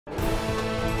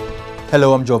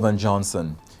Hello, I'm Jovan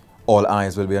Johnson. All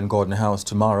eyes will be on Gordon House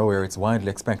tomorrow, where it's widely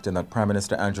expected that Prime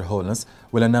Minister Andrew Holness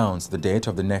will announce the date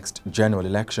of the next general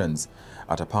elections.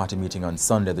 At a party meeting on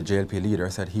Sunday, the JLP leader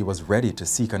said he was ready to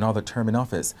seek another term in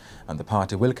office, and the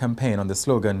party will campaign on the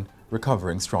slogan,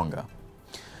 "Recovering Stronger."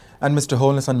 And Mr.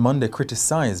 Holness on Monday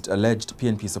criticized alleged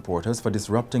PNP supporters for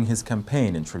disrupting his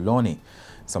campaign in Trelawny.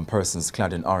 Some persons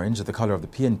clad in orange, the colour of the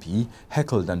PNP,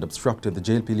 heckled and obstructed the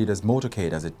JLP leader's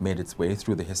motorcade as it made its way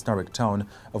through the historic town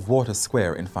of Water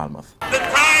Square in Falmouth. The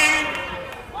time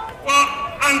for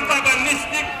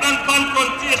antagonistic and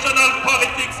confrontational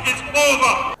politics is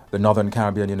over. The Northern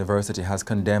Caribbean University has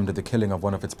condemned the killing of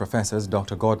one of its professors,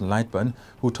 Dr Gordon Lightbourn,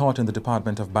 who taught in the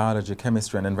Department of Biology,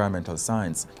 Chemistry and Environmental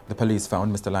Science. The police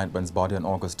found Mr Lightbourn's body on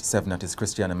August 7 at his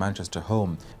Christiana, Manchester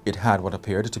home. It had what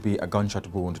appeared to be a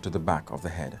gunshot wound to the back of the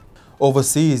head.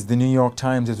 Overseas, the New York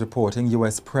Times is reporting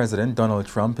U.S. President Donald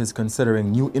Trump is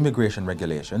considering new immigration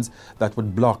regulations that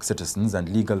would block citizens and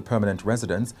legal permanent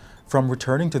residents from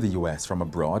returning to the U.S. from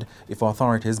abroad if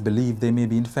authorities believe they may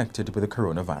be infected with the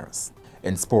coronavirus.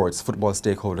 In sports, football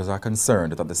stakeholders are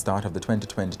concerned that the start of the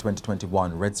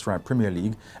 2020-2021 Red Stripe Premier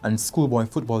League and Schoolboy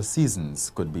football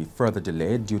seasons could be further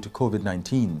delayed due to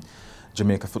COVID-19.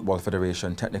 Jamaica Football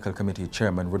Federation Technical Committee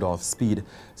Chairman Rudolph Speed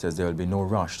says there will be no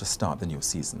rush to start the new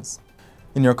seasons.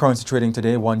 In your currency trading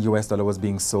today, $1 US was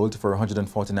being sold for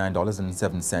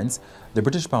 $149.07, the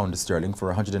British pound sterling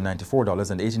for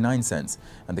 $194.89,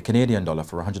 and the Canadian dollar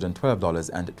for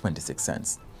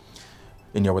 $112.26.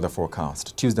 In your weather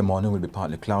forecast, Tuesday morning will be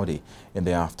partly cloudy. In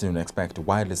the afternoon, expect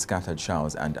widely scattered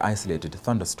showers and isolated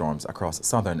thunderstorms across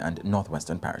southern and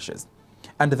northwestern parishes.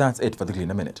 And that's it for the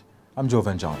Gleaner Minute. I'm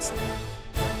Jovan Johnson.